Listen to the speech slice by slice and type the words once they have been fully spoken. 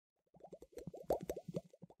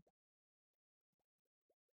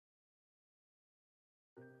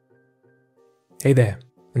Hey there!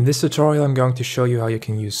 In this tutorial I'm going to show you how you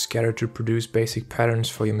can use SCATTr to produce basic patterns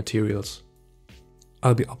for your materials.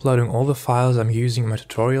 I'll be uploading all the files I'm using in my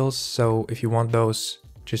tutorials, so if you want those,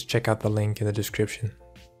 just check out the link in the description.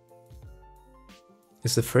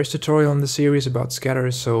 It's the first tutorial in the series about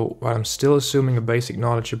SCATTr, so while I'm still assuming a basic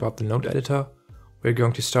knowledge about the node editor, we're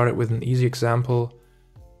going to start it with an easy example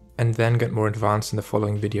and then get more advanced in the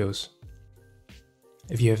following videos.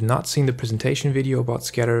 If you have not seen the presentation video about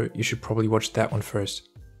SCATTr, you should probably watch that one first.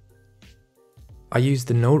 I used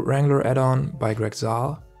the Node Wrangler add-on by Greg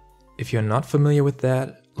Zahl. If you're not familiar with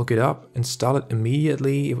that, look it up, install it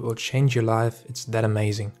immediately, it will change your life, it's that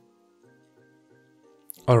amazing.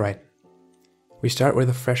 Alright, we start with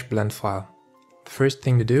a fresh blend file. The first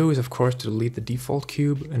thing to do is of course to delete the default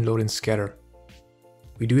cube and load in SCATTr.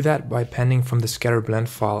 We do that by appending from the SCATTr blend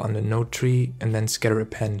file on the node tree and then SCATTr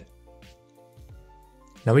append.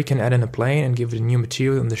 Now we can add in a plane and give it a new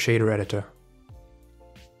material in the shader editor.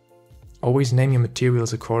 Always name your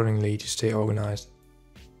materials accordingly to stay organized.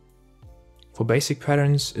 For basic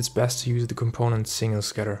patterns, it's best to use the component single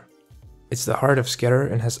SCATTr. It's the heart of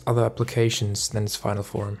SCATTr and has other applications than its final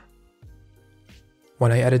form.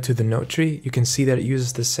 When I add it to the node tree, you can see that it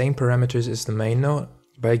uses the same parameters as the main node,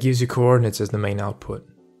 but it gives you coordinates as the main output.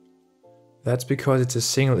 That's because it's a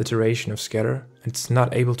single iteration of SCATTr and it's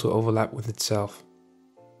not able to overlap with itself.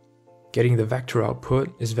 Getting the vector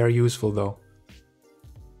output is very useful though.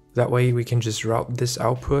 That way we can just route this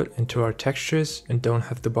output into our textures and don't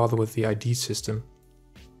have to bother with the ID system.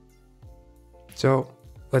 So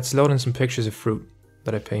let's load in some pictures of fruit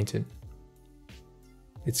that I painted.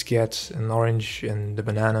 Let's get an orange and the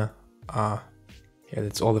banana. Yeah,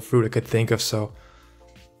 that's all the fruit I could think of, so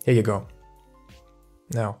here you go.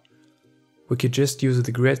 Now, we could just use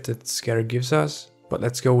the grid that SCATTr gives us, but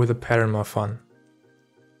let's go with a pattern more fun.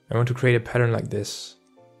 I want to create a pattern like this,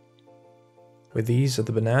 where these are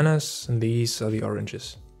the bananas and these are the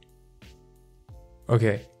oranges.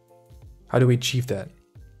 Okay, how do we achieve that?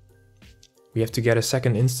 We have to get a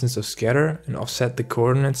second instance of SCATTr and offset the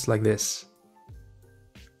coordinates like this.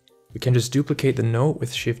 We can just duplicate the node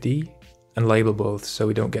with Shift D and label both so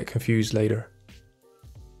we don't get confused later.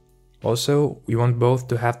 Also, we want both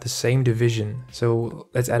to have the same division, so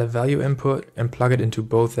let's add a value input and plug it into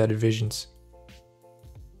both their divisions.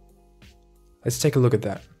 Let's take a look at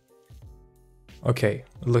that. Okay,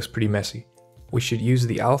 it looks pretty messy. We should use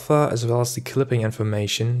the alpha as well as the clipping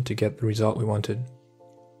information to get the result we wanted.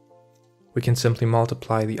 We can simply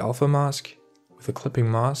multiply the alpha mask with a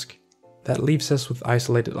clipping mask. That leaves us with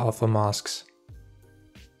isolated alpha masks.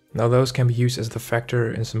 Now those can be used as the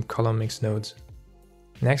factor in some color mix nodes.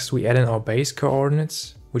 Next we add in our base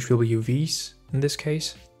coordinates, which will be UVs in this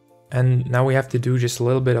case. And now we have to do just a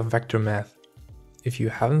little bit of vector math. If you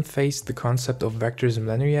haven't faced the concept of vectors in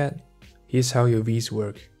Blender yet, here's how UVs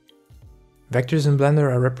work. Vectors in Blender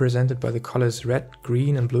are represented by the colors red,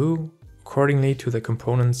 green and blue accordingly to the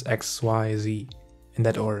components X, Y, Z, in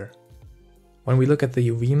that order. When we look at the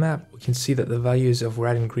UV map, we can see that the values of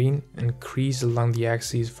red and green increase along the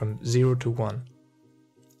axes from 0 to 1.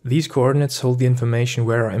 These coordinates hold the information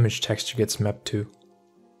where our image texture gets mapped to.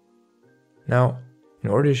 Now,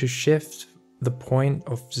 in order to shift the point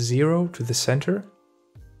of 0 to the center,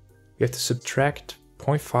 we have to subtract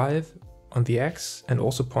 0.5 on the x and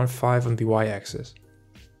also 0.5 on the y-axis.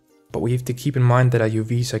 But we have to keep in mind that our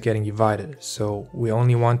UVs are getting divided, so we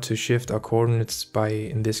only want to shift our coordinates by,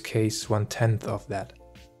 in this case, 1/10 of that.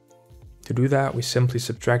 To do that, we simply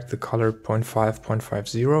subtract the color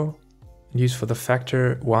 0.5, and use for the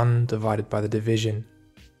factor 1 divided by the division.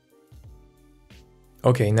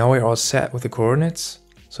 Okay, now we're all set with the coordinates,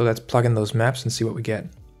 so let's plug in those maps and see what we get.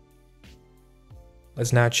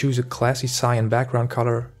 Let's now choose a classy cyan background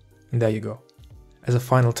color, and there you go. As a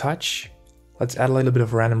final touch, let's add a little bit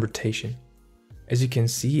of random rotation. As you can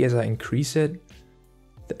see, as I increase it,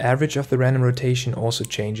 the average of the random rotation also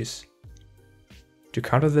changes. To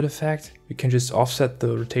counter that effect, we can just offset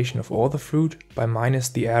the rotation of all the fruit by minus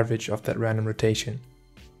the average of that random rotation,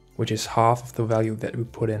 which is half of the value that we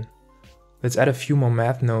put in. Let's add a few more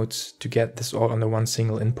math nodes to get this all under one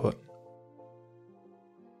single input.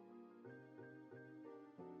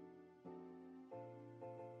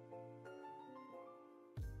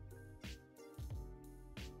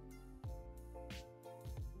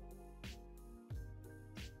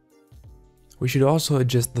 We should also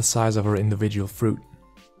adjust the size of our individual fruit.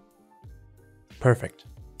 Perfect.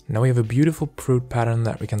 Now we have a beautiful fruit pattern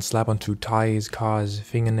that we can slap onto ties, cars,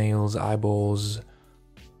 fingernails, eyeballs.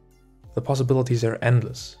 The possibilities are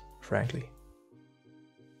endless, frankly.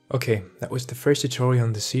 Okay, that was the first tutorial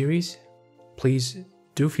in the series. Please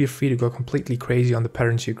do feel free to go completely crazy on the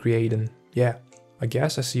patterns you create, and yeah, I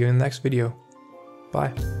guess I'll see you in the next video.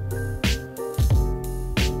 Bye.